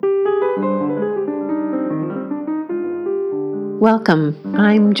Welcome,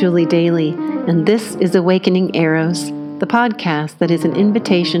 I'm Julie Daly, and this is Awakening Eros, the podcast that is an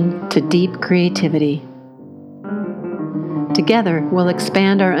invitation to deep creativity. Together, we'll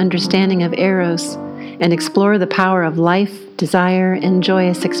expand our understanding of Eros and explore the power of life, desire, and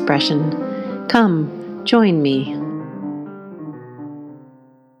joyous expression. Come, join me.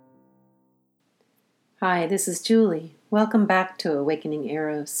 Hi, this is Julie. Welcome back to Awakening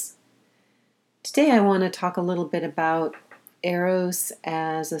Eros. Today I want to talk a little bit about Eros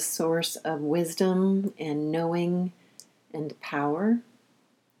as a source of wisdom and knowing and power,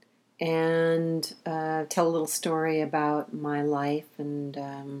 and tell a little story about my life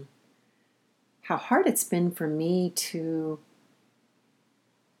and how hard it's been for me to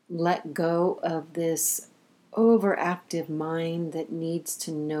let go of this overactive mind that needs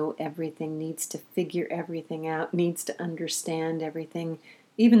to know everything, needs to figure everything out, needs to understand everything,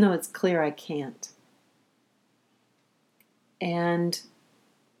 even though it's clear I can't. And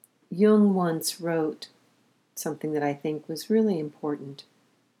Jung once wrote something that I think was really important.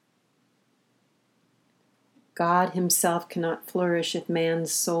 God himself cannot flourish if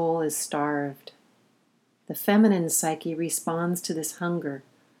man's soul is starved. The feminine psyche responds to this hunger,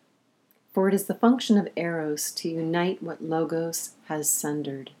 for it is the function of Eros to unite what Logos has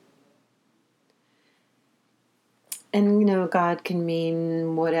sundered. And God can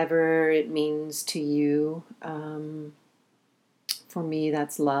mean whatever it means to you. For me,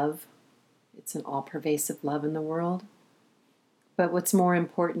 that's love. It's an all-pervasive love in the world. But what's more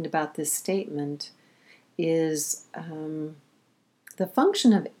important about this statement is the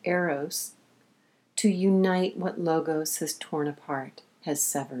function of Eros to unite what Logos has torn apart, has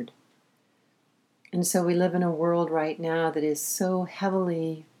severed. And so we live in a world right now that is so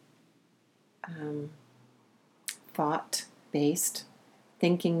heavily thought-based,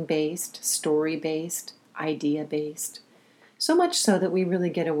 thinking-based, story-based, idea-based. So much so that we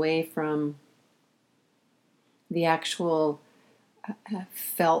really get away from the actual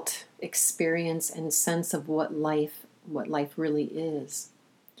felt experience and sense of what life really is.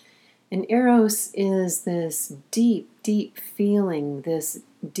 And Eros is this deep, deep feeling, this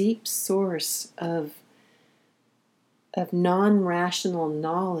deep source of non-rational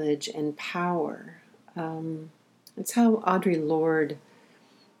knowledge and power. It's how Audre Lorde,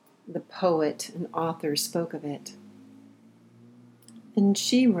 the poet and author, spoke of it. And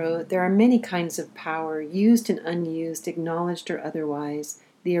she wrote, "There are many kinds of power, used and unused, acknowledged or otherwise.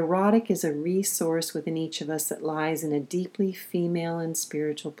 The erotic is a resource within each of us that lies in a deeply female and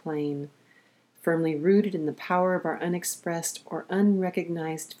spiritual plane, firmly rooted in the power of our unexpressed or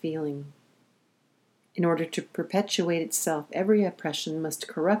unrecognized feeling. In order to perpetuate itself, every oppression must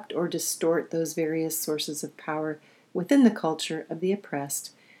corrupt or distort those various sources of power within the culture of the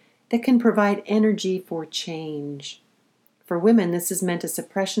oppressed that can provide energy for change. For women, this is meant a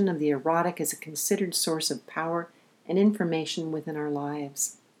suppression of the erotic as a considered source of power and information within our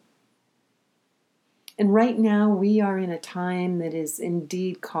lives." And right now, we are in a time that is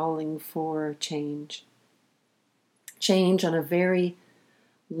indeed calling for change. Change on a very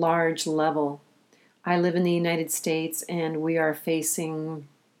large level. I live in the United States, and we are facing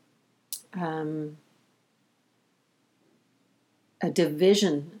a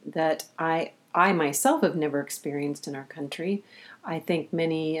division that I myself have never experienced in our country. I think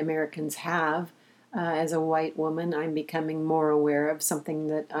many Americans have. As a white woman, I'm becoming more aware of something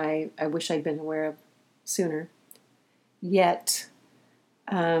that I wish I'd been aware of sooner. Yet,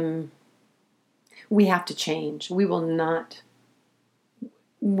 we have to change. We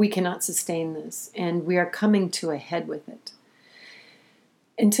cannot sustain this, and we are coming to a head with it.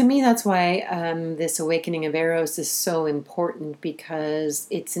 And to me, that's why this awakening of Eros is so important, because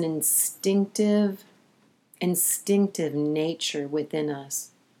it's an instinctive nature within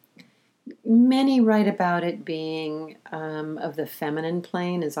us. Many write about it being of the feminine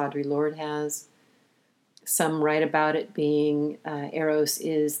plane, as Audre Lorde has. Some write about it being Eros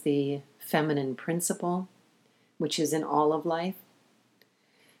is the feminine principle, which is in all of life.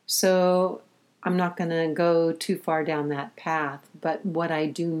 So I'm not going to go too far down that path, but what I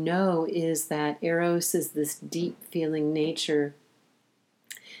do know is that Eros is this deep feeling nature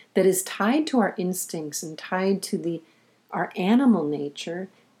that is tied to our instincts and tied to our animal nature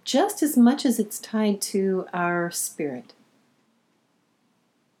just as much as it's tied to our spirit.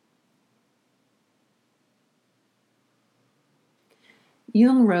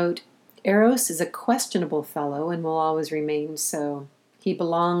 Jung wrote, "Eros is a questionable fellow and will always remain so. He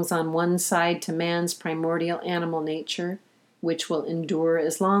belongs on one side to man's primordial animal nature, which will endure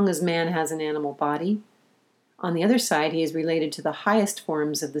as long as man has an animal body. On the other side, he is related to the highest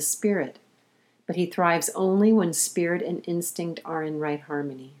forms of the spirit, but he thrives only when spirit and instinct are in right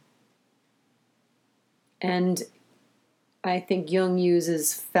harmony. And I think Jung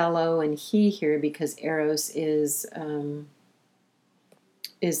uses fellow and he here because Eros is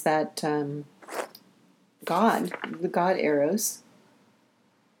that God, the god Eros,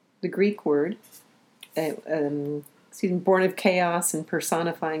 the Greek word, born of chaos and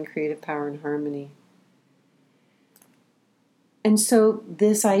personifying creative power and harmony. And so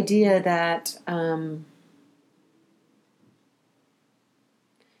this idea that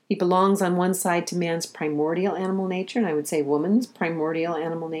he belongs on one side to man's primordial animal nature, and I would say woman's primordial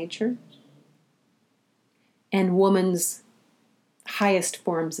animal nature, and woman's highest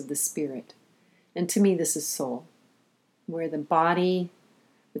forms of the spirit. And to me, this is soul, where the body,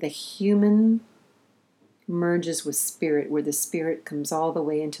 where the human merges with spirit, where the spirit comes all the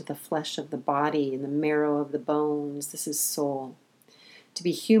way into the flesh of the body and the marrow of the bones. This is soul. To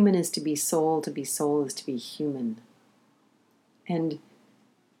be human is to be soul. To be soul is to be human. And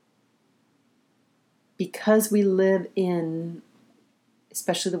because we live in,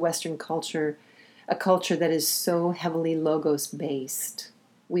 especially the Western culture, a culture that is so heavily logos-based,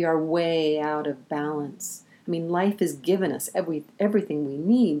 we are way out of balance. I mean, life has given us everything we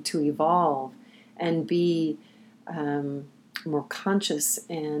need to evolve and be more conscious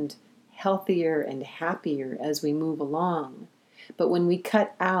and healthier and happier as we move along. But when we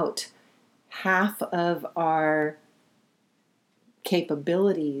cut out half of our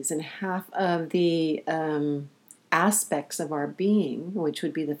capabilities and half of the aspects of our being, which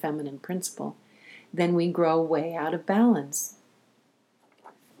would be the feminine principle, then we grow way out of balance.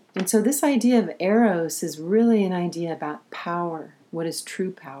 And so this idea of Eros is really an idea about power. What is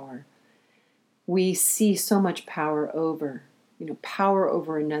true power? We see so much power over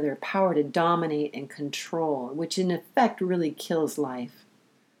another, power to dominate and control, which in effect really kills life.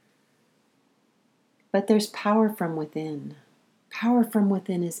 But there's power from within. Power from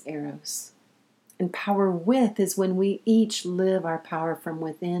within is Eros. And power with is when we each live our power from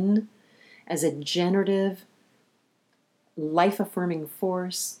within as a generative, life-affirming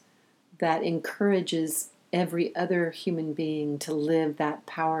force that encourages every other human being to live that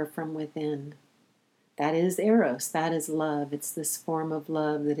power from within. That is Eros. That is love. It's this form of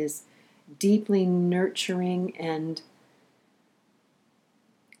love that is deeply nurturing and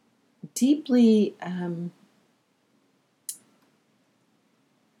deeply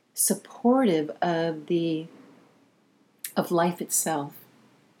supportive of life itself.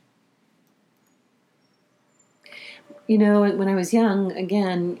 You know, when I was young,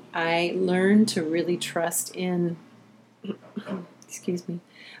 again, I learned to really trust in,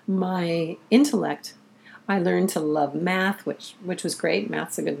 my intellect. I learned to love math, which was great.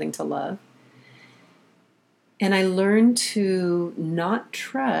 Math's a good thing to love. And I learned to not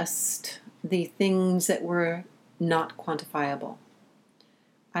trust the things that were not quantifiable.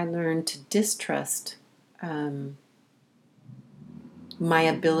 I learned to distrust my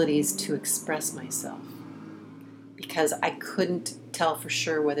abilities to express myself because I couldn't tell for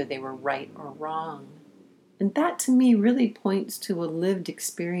sure whether they were right or wrong. And that to me really points to a lived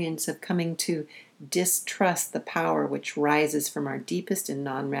experience of coming to distrust the power which rises from our deepest and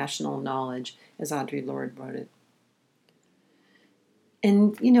non-rational knowledge, as Audre Lorde wrote it.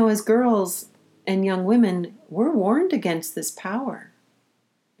 And, you know, as girls and young women, we're warned against this power.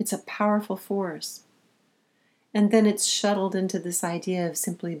 It's a powerful force. And then it's shuttled into this idea of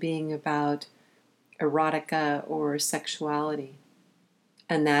simply being about erotica or sexuality.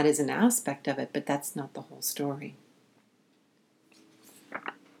 And that is an aspect of it, but that's not the whole story.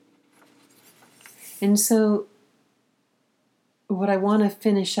 And so what I want to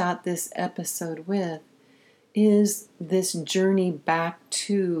finish out this episode with is this journey back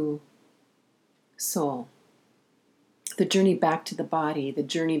to soul, the journey back to the body, the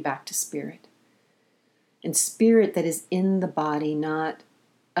journey back to spirit. And spirit that is in the body, not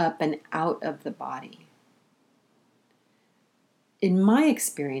up and out of the body. In my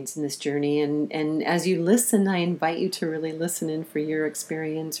experience in this journey, and as you listen, I invite you to really listen in for your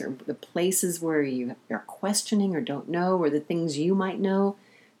experience or the places where you are questioning or don't know, or the things you might know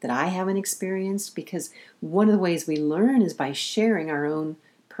that I haven't experienced, because one of the ways we learn is by sharing our own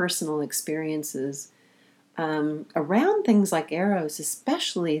personal experiences around things like Eros,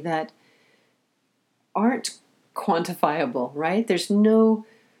 especially that aren't quantifiable, right? There's no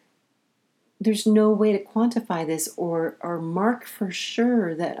way to quantify this or mark for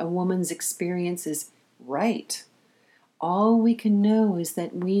sure that a woman's experience is right. All we can know is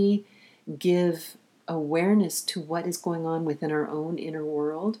that we give awareness to what is going on within our own inner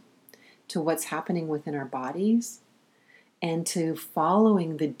world, to what's happening within our bodies, and to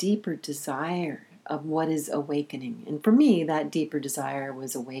following the deeper desire of what is awakening. And for me, that deeper desire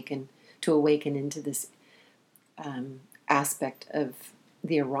was to awaken into this aspect of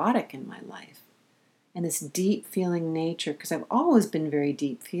the erotic in my life and this deep feeling nature, because I've always been very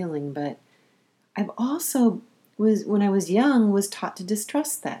deep feeling, but I've also when I was young, was taught to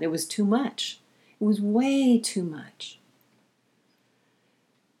distrust that. It was too much. It was way too much.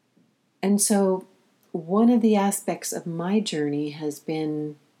 And so one of the aspects of my journey has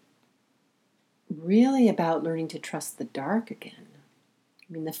been really about learning to trust the dark again.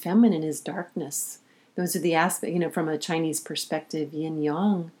 I mean, the feminine is darkness. Those are the aspects, from a Chinese perspective, yin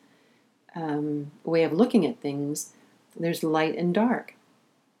yang way of looking at things. There's light and dark.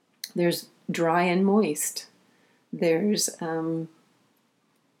 There's dry and moist. There's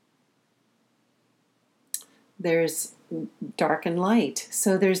dark and light.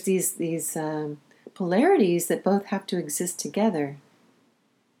 So there's these polarities that both have to exist together.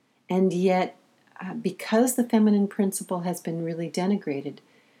 And yet, because the feminine principle has been really denigrated,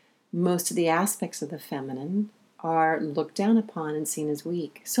 most of the aspects of the feminine are looked down upon and seen as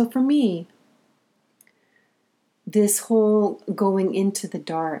weak. So for me, this whole going into the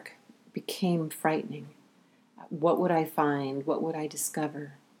dark became frightening. What would I find? What would I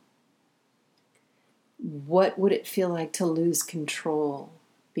discover? What would it feel like to lose control?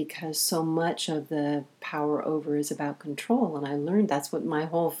 Because so much of the power over is about control. And I learned that's what my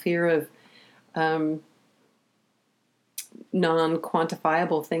whole fear of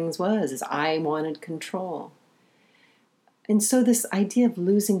non-quantifiable things is I wanted control. And so this idea of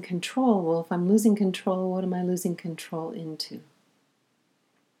losing control, well, if I'm losing control, what am I losing control into?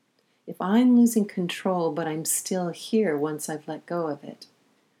 If I'm losing control, but I'm still here once I've let go of it,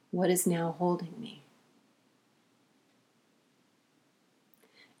 what is now holding me?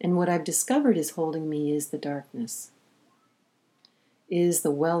 And what I've discovered is holding me is the darkness, is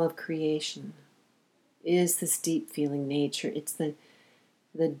the well of creation, is this deep feeling nature. It's the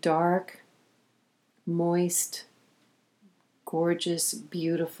dark, moist, gorgeous,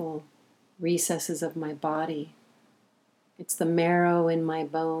 beautiful recesses of my body. It's the marrow in my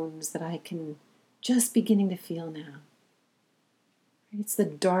bones that I can just beginning to feel now. It's the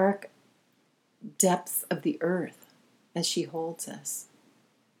dark depths of the earth as she holds us.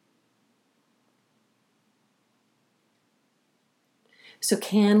 So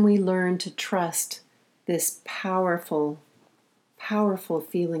can we learn to trust this powerful, powerful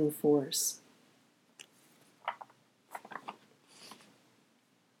feeling force?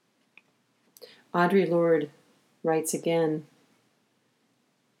 Audre Lorde writes again,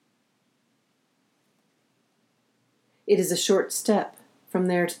 "It is a short step from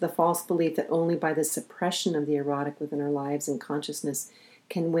there to the false belief that only by the suppression of the erotic within our lives and consciousness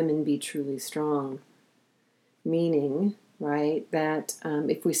can women be truly strong." Meaning, right, that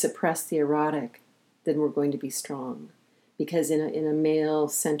if we suppress the erotic, then we're going to be strong. Because in a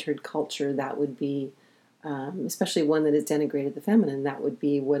male-centered culture, that would be, especially one that has denigrated the feminine, that would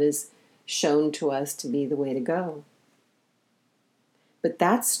be what is shown to us to be the way to go. But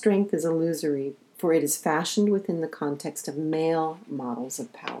that strength is illusory, for it is fashioned within the context of male models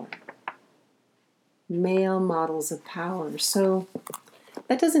of power. Male models of power. So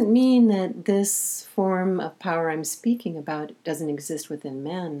that doesn't mean that this form of power I'm speaking about doesn't exist within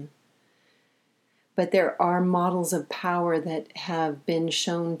men. But there are models of power that have been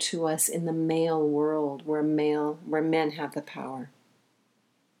shown to us in the male world where men have the power.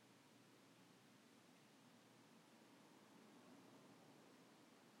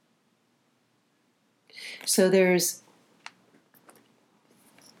 So there's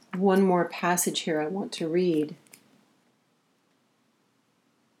one more passage here I want to read.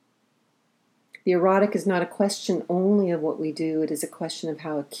 The erotic is not a question only of what we do, it is a question of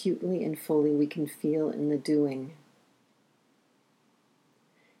how acutely and fully we can feel in the doing.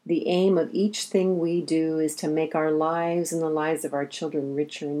 The aim of each thing we do is to make our lives and the lives of our children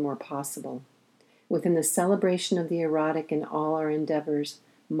richer and more possible. Within the celebration of the erotic in all our endeavors,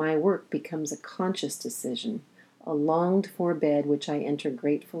 my work becomes a conscious decision, a longed-for bed which I enter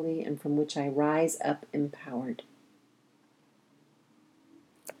gratefully and from which I rise up empowered.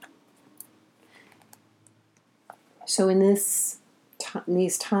 So in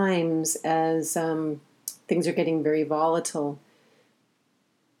these times, as things are getting very volatile,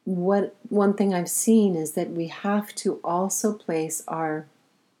 one thing I've seen is that we have to also place our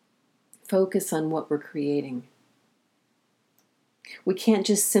focus on what we're creating. We can't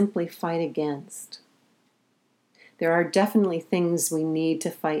just simply fight against. There are definitely things we need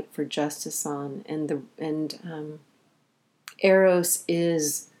to fight for justice on, and Eros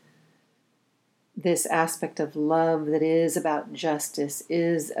is this aspect of love that is about justice,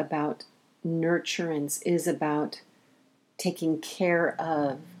 is about nurturance, is about taking care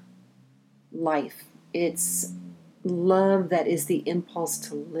of life. It's love that is the impulse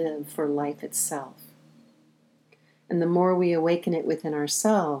to live for life itself. And the more we awaken it within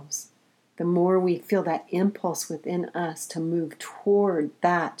ourselves, the more we feel that impulse within us to move toward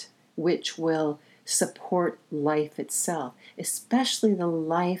that which will support life itself, especially the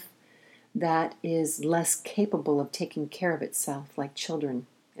life that is less capable of taking care of itself, like children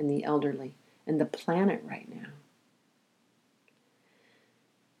and the elderly and the planet right now.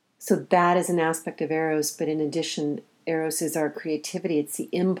 So that is an aspect of Eros, but in addition, Eros is our creativity. It's the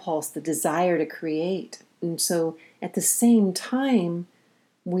impulse, the desire to create. And so at the same time,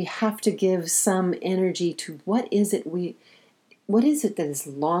 we have to give some energy to what is it that is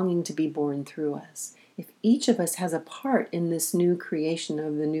longing to be born through us. If each of us has a part in this new creation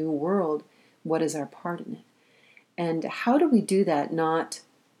of the new world, what is our part in it? And how do we do that, not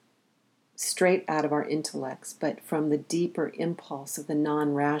straight out of our intellects, but from the deeper impulse of the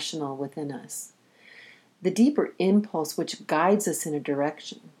non-rational within us? The deeper impulse which guides us in a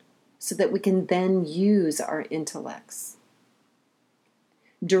direction so that we can then use our intellects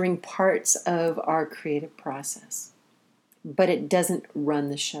during parts of our creative process. But it doesn't run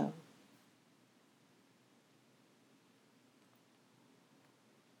the show.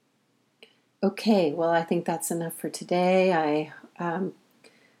 Okay, well, I think that's enough for today. I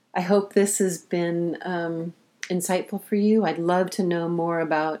hope this has been insightful for you. I'd love to know more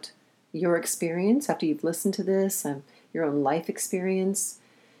about your experience after you've listened to this, your own life experience.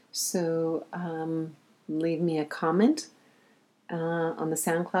 So leave me a comment on the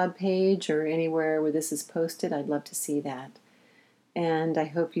SoundCloud page or anywhere where this is posted. I'd love to see that. And I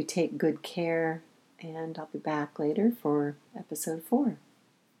hope you take good care, and I'll be back later for episode 4.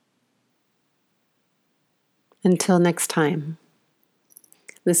 Until next time,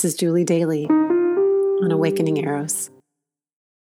 this is Julie Daly on Awakening Eros.